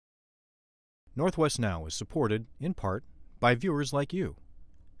Northwest Now is supported, in part, by viewers like you.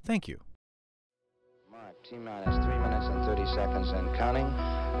 Thank you. Mark, T-minus 3 minutes and 30 seconds and counting.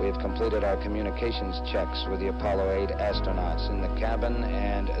 We have completed our communications checks with the Apollo 8 astronauts in the cabin,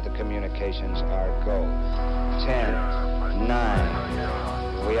 and the communications are go. 10,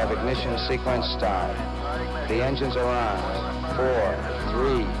 9. We have ignition sequence start. The engines are on. 4,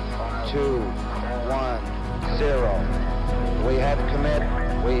 3, 2, 1, 0. We have commit.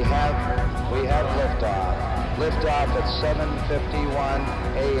 We have liftoff. Liftoff at 7:51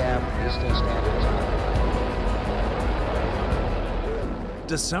 a.m. Eastern Standard Time.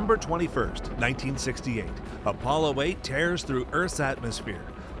 December 21st, 1968. Apollo 8 tears through Earth's atmosphere.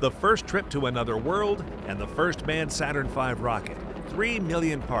 The first trip to another world and the first manned Saturn V rocket. 3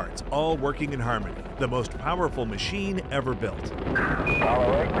 million parts, all working in harmony. The most powerful machine ever built.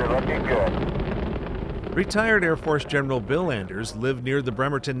 Apollo 8, you're looking good. Retired Air Force General Bill Anders lived near the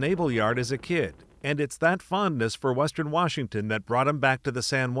Bremerton Naval Yard as a kid, and it's that fondness for Western Washington that brought him back to the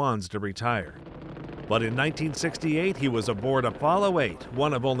San Juans to retire. But in 1968, he was aboard Apollo 8,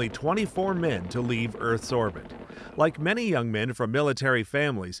 one of only 24 men to leave Earth's orbit. Like many young men from military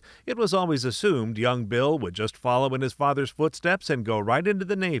families, it was always assumed young Bill would just follow in his father's footsteps and go right into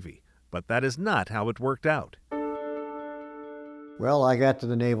the Navy. But that is not how it worked out. Well, I got to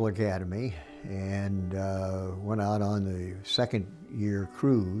the Naval Academy and went out on the second-year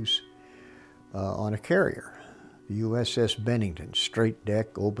cruise on a carrier, the USS Bennington, straight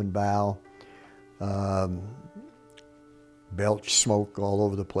deck, open bow, belched smoke all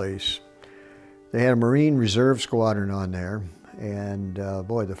over the place. They had a Marine Reserve Squadron on there, and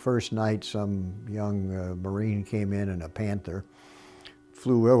boy, the first night some young Marine came in a Panther,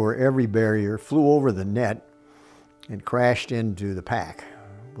 flew over every barrier, flew over the net, and crashed into the pack.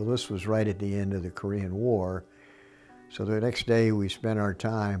 Well, this was right at the end of the Korean War. So the next day we spent our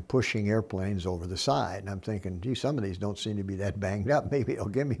time pushing airplanes over the side. And I'm thinking, gee, some of these don't seem to be that banged up. Maybe they'll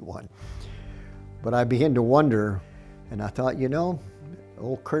give me one. But I began to wonder, and I thought, you know,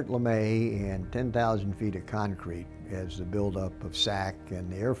 old Kurt LeMay and 10,000 feet of concrete as the buildup of SAC and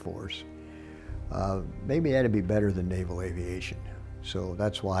the Air Force, maybe that'd be better than naval aviation. So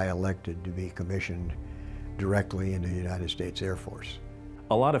that's why I elected to be commissioned directly into the United States Air Force.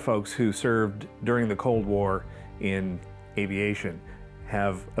 A lot of folks who served during the Cold War in aviation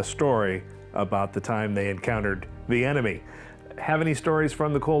have a story about the time they encountered the enemy. Have any stories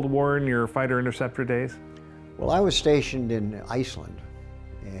from the Cold War in your fighter interceptor days? Well, I was stationed in Iceland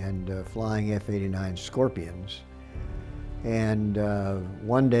and flying F-89 Scorpions. And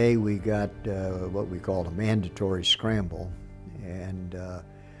one day we got what we called a mandatory scramble. And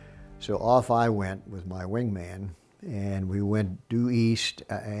so off I went with my wingman, and we went due east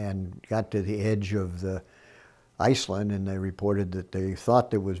and got to the edge of the Iceland, and they reported that they thought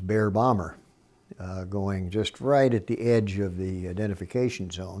there was Bear bomber going just right at the edge of the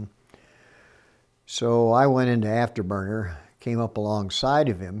identification zone. So I went into afterburner, came up alongside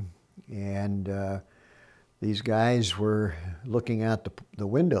of him, and these guys were looking out the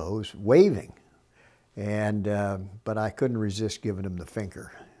windows, waving, and but I couldn't resist giving them the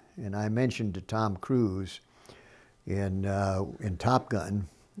finger. And I mentioned to Tom Cruise in Top Gun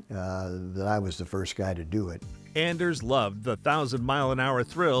that I was the first guy to do it. Anders loved the 1,000-mile-an-hour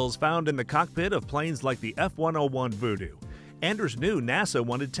thrills found in the cockpit of planes like the F-101 Voodoo. Anders knew NASA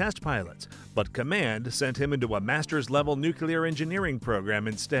wanted test pilots, but Command sent him into a master's-level nuclear engineering program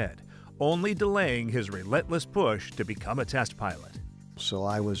instead, only delaying his relentless push to become a test pilot. So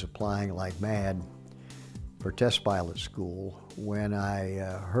I was applying like mad for test pilot school when I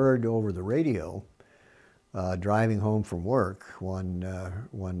heard over the radio, driving home from work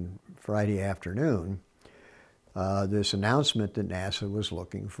one Friday afternoon, this announcement that NASA was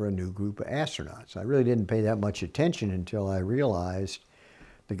looking for a new group of astronauts. I really didn't pay that much attention until I realized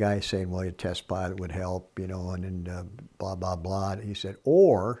the guy saying, well, a test pilot would help, you know, and then blah, blah, blah. He said,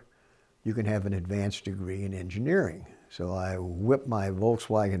 or you can have an advanced degree in engineering. So I whipped my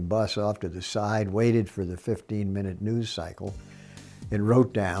Volkswagen bus off to the side, waited for the 15-minute news cycle, and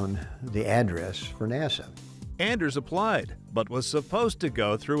wrote down the address for NASA. Anders applied, but was supposed to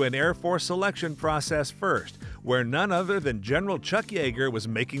go through an Air Force selection process first, where none other than General Chuck Yeager was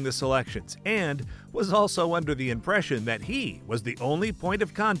making the selections, and was also under the impression that he was the only point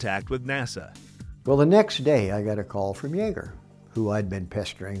of contact with NASA. Well, the next day I got a call from Yeager, who I'd been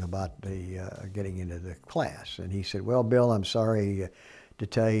pestering about the getting into the class. And he said, well, Bill, I'm sorry to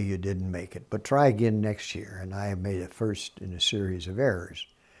tell you you didn't make it, but try again next year. And I made it first in a series of errors.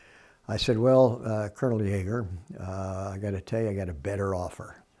 I said, well, Colonel Yeager, I got to tell you, I got a better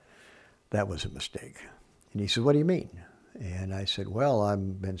offer. That was a mistake. And he said, what do you mean? And I said, well,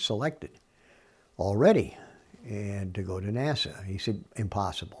 I've been selected. already, and to go to NASA. He said,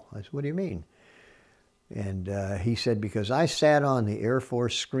 impossible. I said, what do you mean? And he said, because I sat on the Air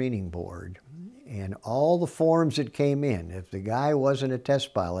Force screening board, and all the forms that came in, if the guy wasn't a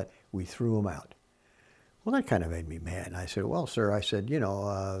test pilot, we threw him out. Well, that kind of made me mad. I said, well, sir, I said, you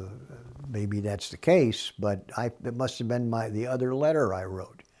know, maybe that's the case, but it must have been the other letter I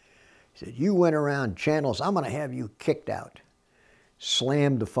wrote. He said, you went around channels, I'm going to have you kicked out.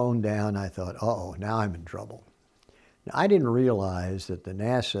 Slammed the phone down. I thought, uh-oh, now I'm in trouble. Now, I didn't realize that the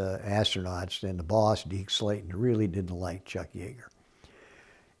NASA astronauts and the boss, Deke Slayton, really didn't like Chuck Yeager.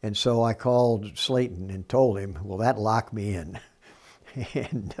 And so I called Slayton and told him, well, that locked me in.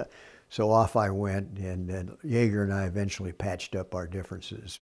 And so off I went, and Yeager and I eventually patched up our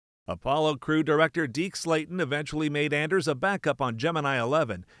differences. Apollo crew director Deke Slayton eventually made Anders a backup on Gemini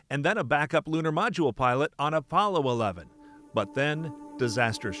 11 and then a backup lunar module pilot on Apollo 11. But then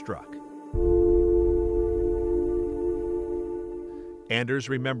disaster struck. Anders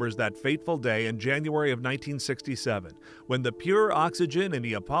remembers that fateful day in January of 1967 when the pure oxygen in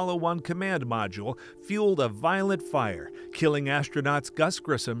the Apollo 1 command module fueled a violent fire, killing astronauts Gus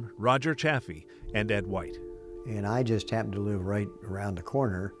Grissom, Roger Chaffee, and Ed White. And I just happened to live right around the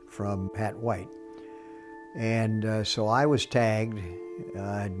corner from Pat White. And so I was tagged.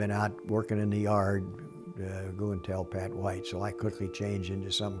 I'd been out working in the yard, go and tell Pat White. So I quickly changed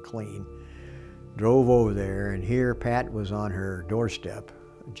into something clean. Drove over there, and here Pat was on her doorstep.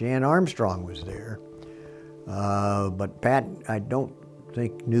 Jan Armstrong was there, but Pat, I don't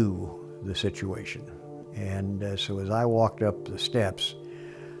think, knew the situation. And so as I walked up the steps,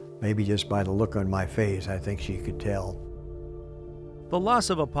 maybe just by the look on my face, I think she could tell. The loss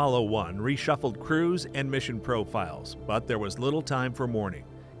of Apollo 1 reshuffled crews and mission profiles, but there was little time for mourning.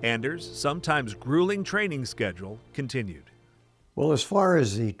 Anders' sometimes grueling training schedule continued. Well, as far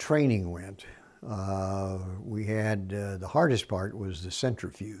as the training went, we had, the hardest part was the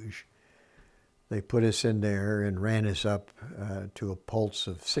centrifuge. They put us in there and ran us up to a pulse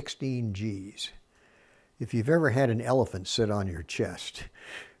of 16 Gs. If you've ever had an elephant sit on your chest,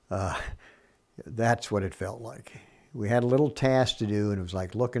 that's what it felt like. We had a little task to do, and it was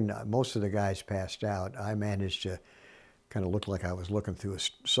like looking, most of the guys passed out. I managed to kind of look like I was looking through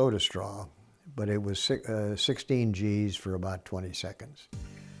a soda straw, but it was 16 Gs for about 20 seconds.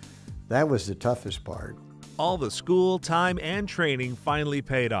 That was the toughest part. All the school, time, and training finally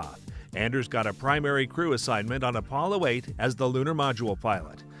paid off. Anders got a primary crew assignment on Apollo 8 as the lunar module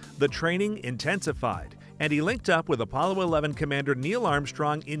pilot. The training intensified, and he linked up with Apollo 11 Commander Neil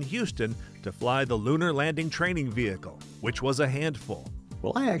Armstrong in Houston to fly the lunar landing training vehicle, which was a handful.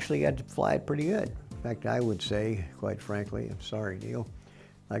 Well, I actually got to fly it pretty good. In fact, I would say, quite frankly, I'm sorry, Neil,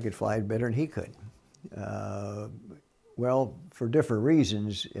 I could fly it better than he could. Well, for different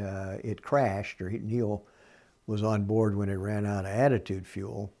reasons, it crashed, or Neil was on board when it ran out of attitude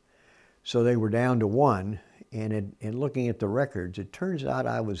fuel. So they were down to one, and in looking at the records, it turns out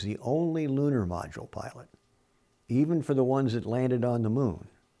I was the only lunar module pilot, even for the ones that landed on the moon,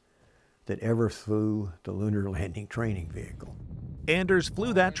 that ever flew the lunar landing training vehicle. Anders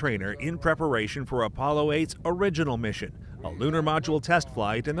flew that trainer in preparation for Apollo 8's original mission, a lunar module test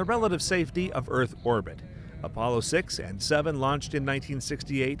flight in the relative safety of Earth orbit. Apollo 6 and 7 launched in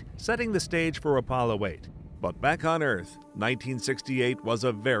 1968, setting the stage for Apollo 8. But back on Earth, 1968 was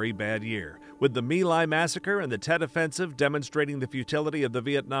a very bad year, with the My Lai massacre and the Tet Offensive demonstrating the futility of the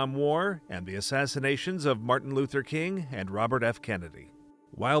Vietnam War and the assassinations of Martin Luther King and Robert F. Kennedy.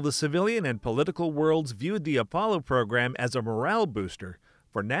 While the civilian and political worlds viewed the Apollo program as a morale booster,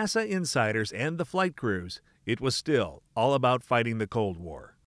 for NASA insiders and the flight crews, it was still all about fighting the Cold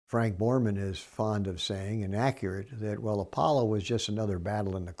War. Frank Borman is fond of saying, and accurate, that, well, Apollo was just another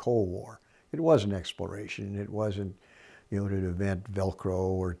battle in the Cold War. It wasn't exploration. It wasn't, to invent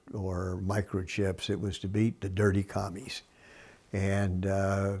Velcro or microchips. It was to beat the dirty commies. And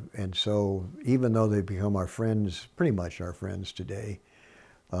so even though they've become our friends, pretty much our friends today,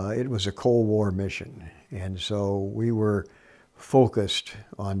 it was a Cold War mission. And so we were focused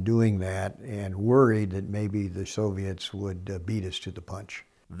on doing that and worried that maybe the Soviets would beat us to the punch.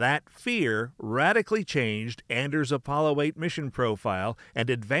 That fear radically changed Anders' Apollo 8 mission profile and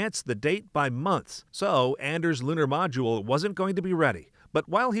advanced the date by months. So Anders' lunar module wasn't going to be ready. But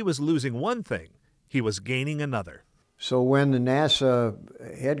while he was losing one thing, he was gaining another. So when the NASA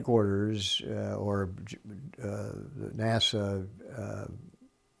headquarters, or the NASA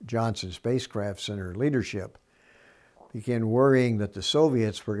Johnson Spacecraft Center leadership began worrying that the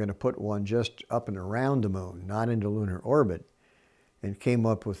Soviets were going to put one just up and around the moon, not into lunar orbit, and came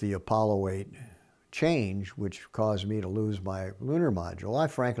up with the Apollo 8 change, which caused me to lose my lunar module, I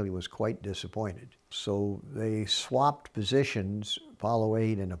frankly was quite disappointed. So they swapped positions, Apollo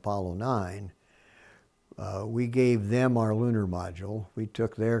 8 and Apollo 9. We gave them our lunar module. We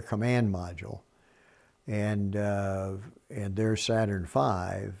took their command module and their Saturn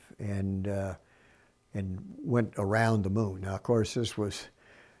V and went around the moon. Now, of course, this was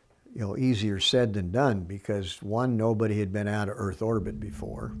easier said than done because, one, nobody had been out of Earth orbit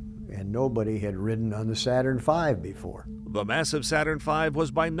before, and nobody had ridden on the Saturn V before. The massive Saturn V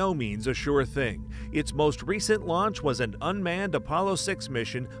was by no means a sure thing. Its most recent launch was an unmanned Apollo 6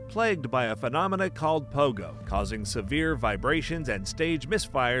 mission plagued by a phenomena called pogo, causing severe vibrations and stage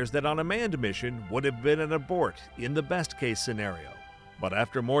misfires that on a manned mission would have been an abort in the best-case scenario. But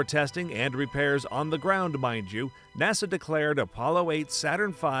after more testing and repairs on the ground, mind you, NASA declared Apollo 8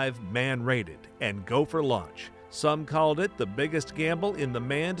 Saturn V man-rated and go for launch. Some called it the biggest gamble in the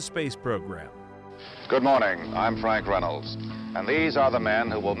manned space program. Good morning, I'm Frank Reynolds, and these are the men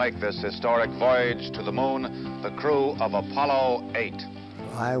who will make this historic voyage to the moon, the crew of Apollo 8.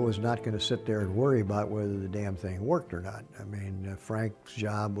 I was not going to sit there and worry about whether the damn thing worked or not. I mean, Frank's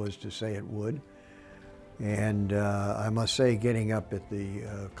job was to say it would. And I must say, getting up at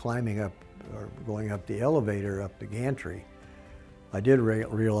the, climbing up or going up the elevator up the gantry, I did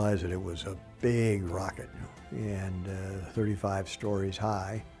realize that it was a big rocket and 35 stories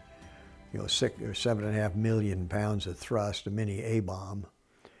high, 6 or 7.5 million pounds of thrust, a mini A-bomb.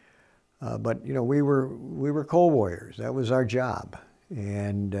 But we were coal warriors. That was our job,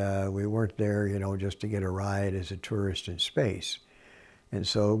 and we weren't there, just to get a ride as a tourist in space. And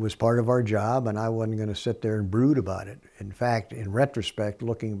so it was part of our job, and I wasn't going to sit there and brood about it. In fact, in retrospect,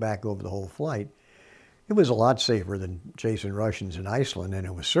 looking back over the whole flight, it was a lot safer than chasing Russians in Iceland, and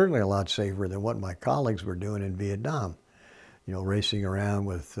it was certainly a lot safer than what my colleagues were doing in Vietnam. Racing around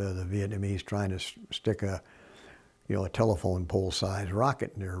with the Vietnamese trying to stick a telephone pole-sized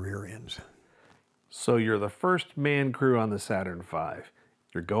rocket in their rear ends. So you're the first manned crew on the Saturn V.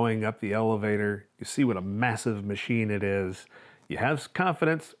 You're going up the elevator, you see what a massive machine it is. You have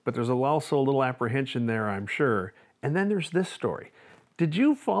confidence, but there's also a little apprehension there, I'm sure. And then there's this story. Did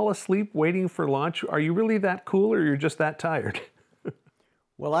you fall asleep waiting for launch? Are you really that cool, or you're just that tired?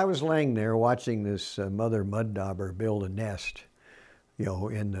 Well, I was laying there watching this mother mud dauber build a nest,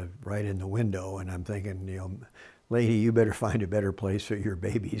 right in the window, and I'm thinking, lady, you better find a better place for your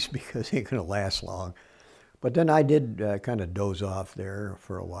babies because they ain't gonna last long. But then I did kind of doze off there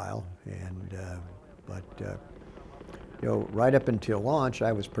for a while, and right up until launch,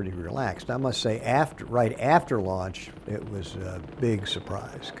 I was pretty relaxed. I must say, right after launch, it was a big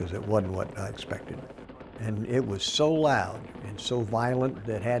surprise because it wasn't what I expected. And it was so loud and so violent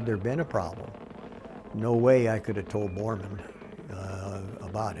that had there been a problem, no way I could have told Borman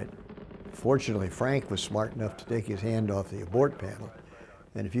about it. Fortunately, Frank was smart enough to take his hand off the abort panel.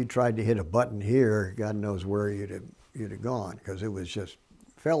 And if you tried to hit a button here, God knows where you'd have gone, because it was just,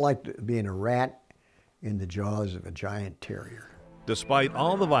 felt like being a rat in the jaws of a giant terrier. Despite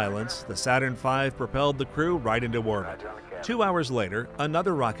all the violence, the Saturn V propelled the crew right into orbit. 2 hours later,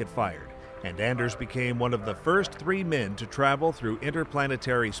 another rocket fired, and Anders became one of the first 3 men to travel through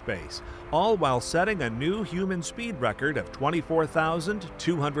interplanetary space, all while setting a new human speed record of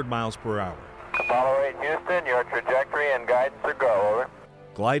 24,200 miles per hour. Apollo 8 Houston, your trajectory and guidance are go, over.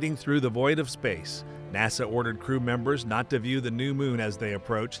 Gliding through the void of space, NASA ordered crew members not to view the new moon as they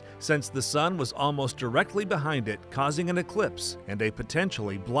approached, since the sun was almost directly behind it, causing an eclipse and a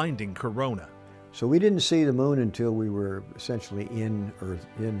potentially blinding corona. So we didn't see the moon until we were essentially in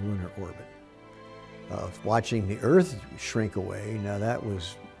lunar orbit. Watching the Earth shrink away, now that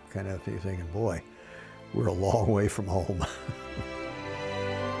was kind of thinking, boy, we're a long way from home.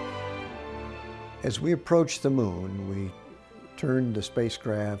 As we approached the moon, we turned the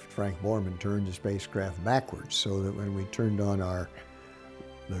spacecraft, Frank Borman turned the spacecraft backwards, so that when we turned on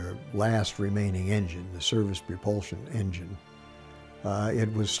the last remaining engine, the service propulsion engine, it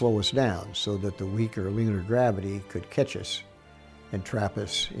would slow us down so that the weaker lunar gravity could catch us and trap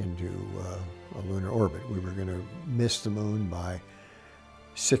us into a lunar orbit. We were going to miss the moon by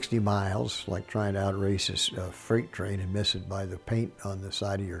 60 miles, like trying to outrace a freight train and miss it by the paint on the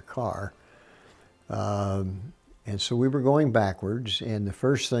side of your car. And so we were going backwards, and the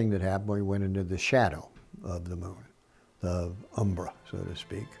first thing that happened, we went into the shadow of the moon, the umbra, so to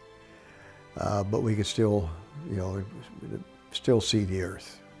speak. But we could still, still see the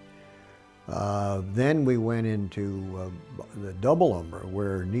Earth. Then we went into the double umbra,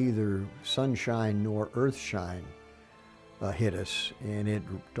 where neither sunshine nor earthshine hit us, and it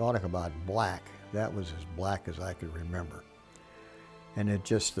talked about black. That was as black as I could remember. and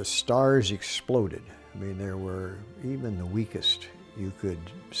the stars exploded. I mean, there were even the weakest you could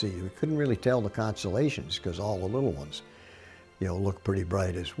see. We couldn't really tell the constellations because all the little ones, looked pretty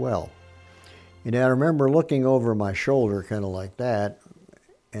bright as well. And I remember looking over my shoulder kind of like that,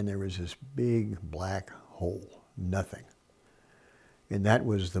 and there was this big black hole, nothing. And that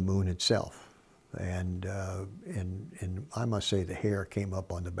was the moon itself. And I must say the hair came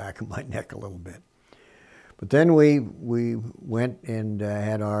up on the back of my neck a little bit. But then we went and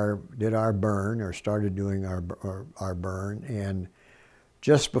did our burn, or started doing our burn, and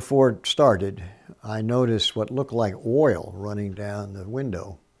just before it started, I noticed what looked like oil running down the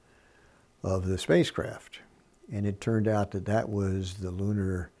window of the spacecraft. And it turned out that that was the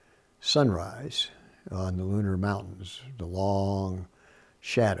lunar sunrise on the lunar mountains, the long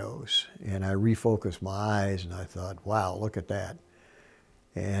shadows. And I refocused my eyes and I thought, wow, look at that.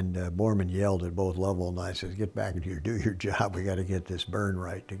 And Borman yelled at both Lovell and I said, get back and do your job. We got to get this burn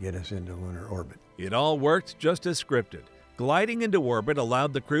right to get us into lunar orbit. It all worked just as scripted. Gliding into orbit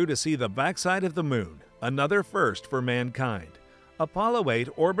allowed the crew to see the backside of the moon, another first for mankind. Apollo 8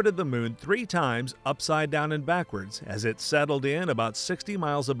 orbited the moon 3 times upside down and backwards as it settled in about 60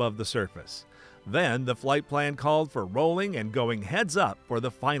 miles above the surface. Then the flight plan called for rolling and going heads up for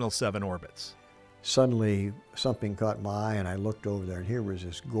the final 7 orbits. Suddenly something caught my eye and I looked over there, and here was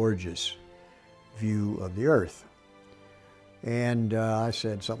this gorgeous view of the Earth. And I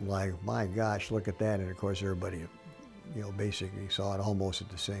said something like, my gosh, look at that. And of course everybody basically saw it almost at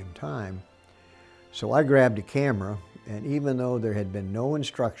the same time. So I grabbed a camera, and even though there had been no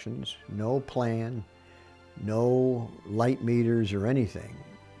instructions, no plan, no light meters or anything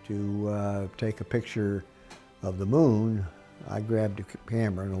to take a picture of the moon, I grabbed a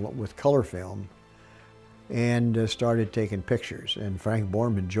camera with color film and started taking pictures. And Frank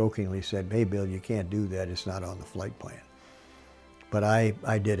Borman jokingly said, hey Bill, you can't do that, it's not on the flight plan. But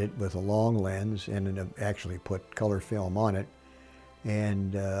I did it with a long lens and actually put color film on it.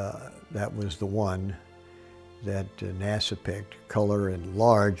 And that was the one that NASA picked, color and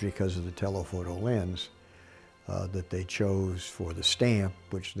large because of the telephoto lens that they chose for the stamp,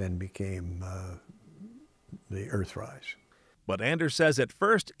 which then became the Earthrise. But Anders says at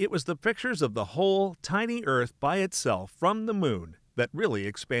first it was the pictures of the whole tiny Earth by itself from the moon that really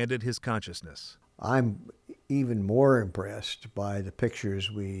expanded his consciousness. I'm even more impressed by the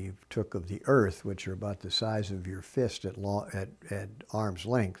pictures we took of the Earth, which are about the size of your fist at arm's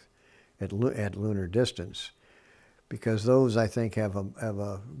length, at lunar distance, because those, I think, have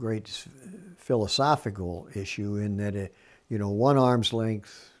a great philosophical issue in that, 1 arm's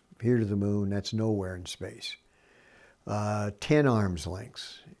length here to the moon, that's nowhere in space. 10 arm's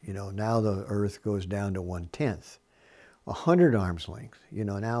lengths, now the Earth goes down to 1/10. 100 arm's length,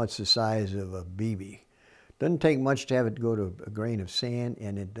 now it's the size of a BB. Doesn't take much to have it go to a grain of sand,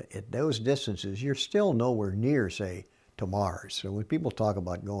 and at those distances, you're still nowhere near, say, to Mars. So when people talk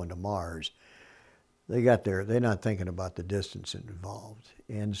about going to Mars, they're not thinking about the distance involved.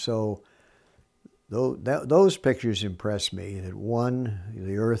 And so those pictures impressed me, that one,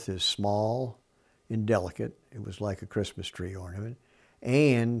 the Earth is small and delicate. It was like a Christmas tree ornament.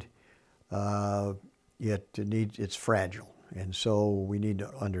 And yet it's fragile. And so we need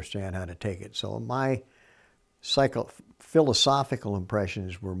to understand how to take it. So my philosophical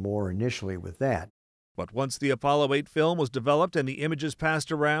impressions were more initially with that. But once the Apollo 8 film was developed and the images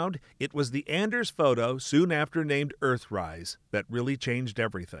passed around, it was the Anders photo, soon after named Earthrise, that really changed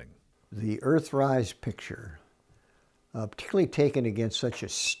everything. The Earthrise picture, particularly taken against such a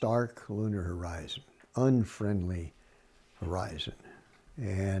stark lunar horizon, unfriendly horizon,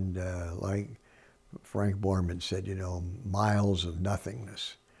 and like Frank Borman said, miles of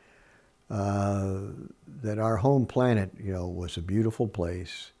nothingness. That our home planet, was a beautiful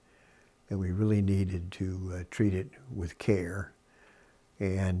place, and we really needed to treat it with care,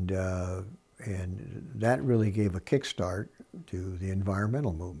 and that really gave a kickstart to the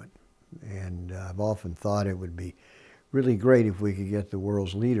environmental movement. And I've often thought it would be really great if we could get the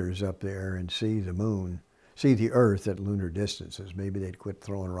world's leaders up there and see the moon, see the Earth at lunar distances. Maybe they'd quit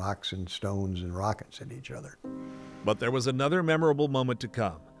throwing rocks and stones and rockets at each other. But there was another memorable moment to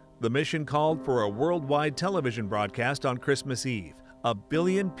come. The mission called for a worldwide television broadcast on Christmas Eve. 1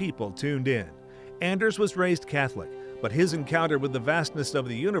 billion people tuned in. Anders was raised Catholic, but his encounter with the vastness of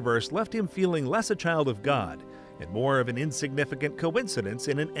the universe left him feeling less a child of God and more of an insignificant coincidence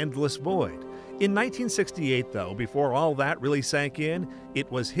in an endless void. In 1968, though, before all that really sank in,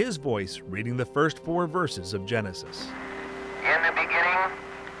 it was his voice reading the first 4 verses of Genesis. In the beginning,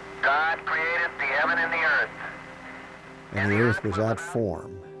 God created the heaven and the earth. And the earth was without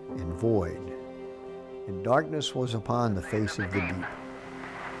form and void, and darkness was upon the face of the deep.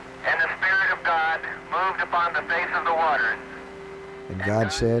 moved upon the face of the waters. And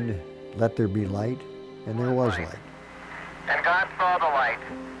God said, "Let there be light," and there was light. And God saw the light,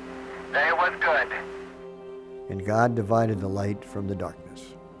 that it was good. And God divided the light from the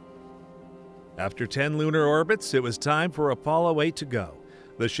darkness. After 10 lunar orbits, it was time for Apollo 8 to go.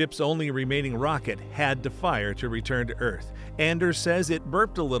 The ship's only remaining rocket had to fire to return to Earth. Anders says it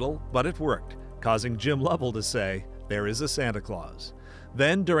burped a little, but it worked, causing Jim Lovell to say, "There is a Santa Claus."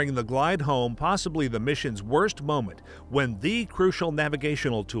 Then, during the glide home, possibly the mission's worst moment, when the crucial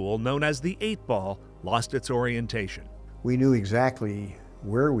navigational tool known as the 8-ball lost its orientation. We knew exactly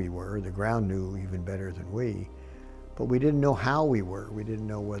where we were. The ground knew even better than we. But we didn't know how we were. We didn't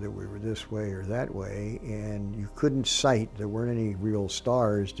know whether we were this way or that way, and you couldn't sight. There weren't any real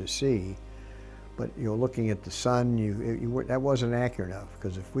stars to see. But looking at the sun, that wasn't accurate enough,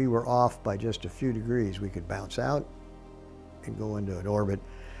 because if we were off by just a few degrees, we could bounce out and go into an orbit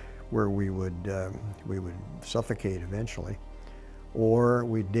where we would suffocate eventually, or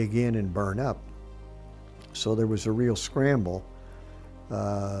we'd dig in and burn up. So there was a real scramble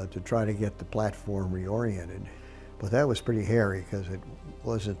to try to get the platform reoriented. But that was pretty hairy, because it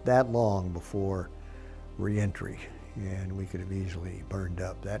wasn't that long before re-entry, and we could have easily burned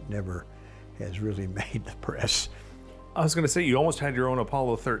up. That never has really made the press. I was going to say, you almost had your own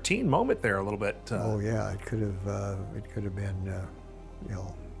Apollo 13 moment there a little bit. Oh yeah, it could have been,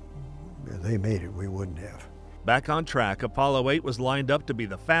 they made it, we wouldn't have. Back on track, Apollo 8 was lined up to be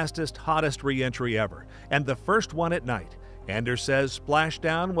the fastest, hottest re-entry ever, and the first one at night. Anders says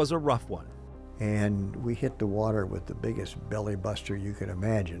splashdown was a rough one. And we hit the water with the biggest belly buster you could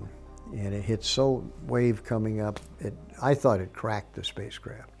imagine. And it hit so wave coming up, I thought it cracked the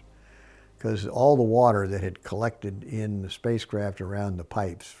spacecraft, because all the water that had collected in the spacecraft around the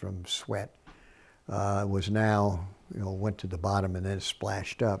pipes from sweat was now, went to the bottom and then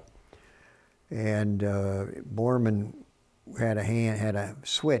splashed up. And Borman had a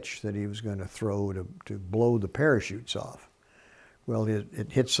switch that he was going to throw to blow the parachutes off. Well,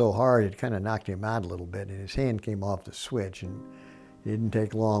 it hit so hard, it kind of knocked him out a little bit, and his hand came off the switch, and it didn't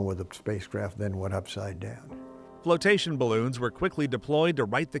take long where the spacecraft then went upside down. Flotation balloons were quickly deployed to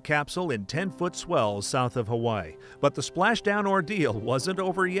right the capsule in 10-foot swells south of Hawaii, but the splashdown ordeal wasn't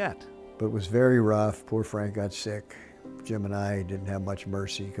over yet. But it was very rough. Poor Frank got sick. Jim and I didn't have much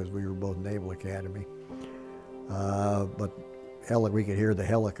mercy, because we were both Naval Academy. But we could hear the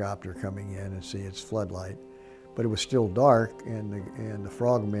helicopter coming in and see its floodlight. But it was still dark, and the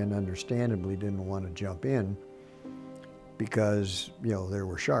frogmen understandably didn't want to jump in, because there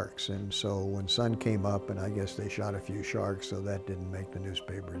were sharks. And so when sun came up, and I guess they shot a few sharks, so that didn't make the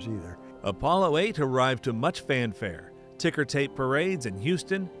newspapers either. Apollo 8 arrived to much fanfare, ticker tape parades in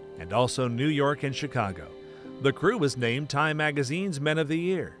Houston, and also New York and Chicago. The crew was named Time Magazine's Men of the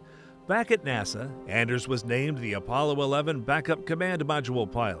Year. Back at NASA, Anders was named the Apollo 11 Backup Command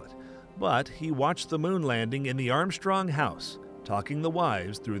Module pilot. But he watched the moon landing in the Armstrong house, talking the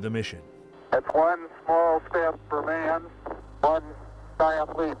wives through the mission. It's one small step for man, one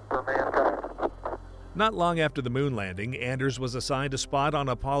giant leap for mankind. Not long after the moon landing, Anders was assigned a spot on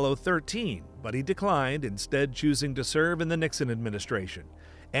Apollo 13, but he declined, instead choosing to serve in the Nixon administration.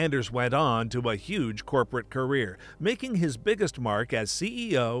 Anders went on to a huge corporate career, making his biggest mark as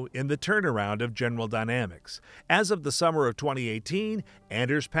CEO in the turnaround of General Dynamics. As of the summer of 2018,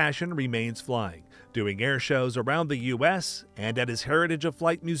 Anders' passion remains flying, doing air shows around the U.S. and at his Heritage of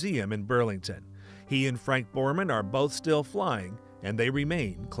Flight Museum in Burlington. He and Frank Borman are both still flying, and they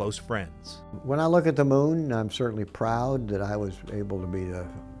remain close friends. When I look at the moon, I'm certainly proud that I was able to be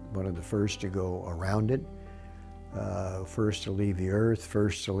one of the first to go around it. First to leave the Earth,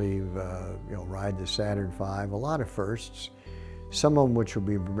 first to leave, ride the Saturn V, a lot of firsts, some of them which will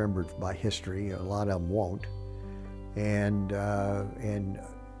be remembered by history, a lot of them won't. And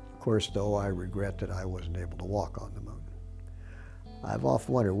of course, though, I regret that I wasn't able to walk on the moon. I've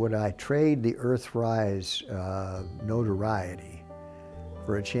often wondered, would I trade the Earthrise notoriety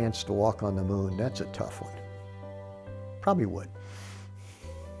for a chance to walk on the moon? That's a tough one. Probably would.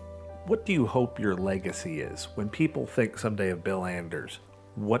 What do you hope your legacy is? When people think someday of Bill Anders,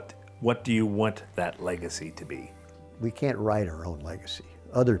 what do you want that legacy to be? We can't write our own legacy.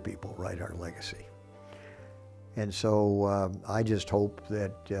 Other people write our legacy. And so I just hope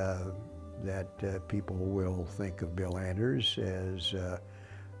that people will think of Bill Anders as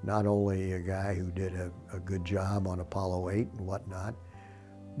not only a guy who did a good job on Apollo 8 and whatnot,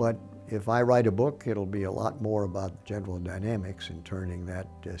 but if I write a book, it'll be a lot more about General Dynamics and turning that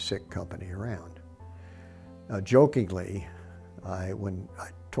sick company around. Jokingly, when I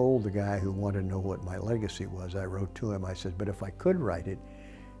told the guy who wanted to know what my legacy was, I wrote to him, I said, but if I could write it,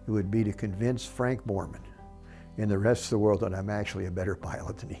 it would be to convince Frank Borman and the rest of the world that I'm actually a better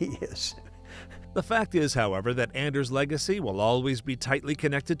pilot than he is. The fact is, however, that Anders' legacy will always be tightly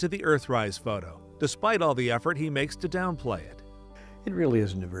connected to the Earthrise photo, despite all the effort he makes to downplay it. It really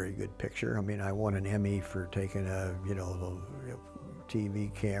isn't a very good picture. I mean, I won an Emmy for taking a,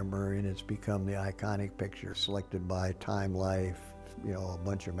 TV camera, and it's become the iconic picture selected by Time Life, a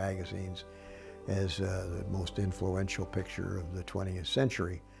bunch of magazines, as the most influential picture of the 20th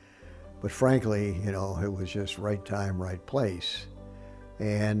century. But frankly, it was just right time, right place.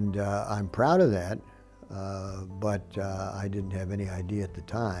 And I'm proud of that, but I didn't have any idea at the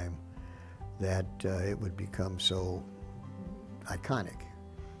time that it would become so iconic.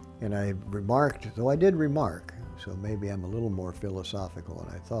 And I remarked, though I did remark, so maybe I'm a little more philosophical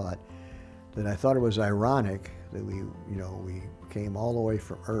than I thought it was ironic that we came all the way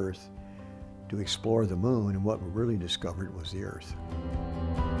from Earth to explore the moon, and what we really discovered was the Earth.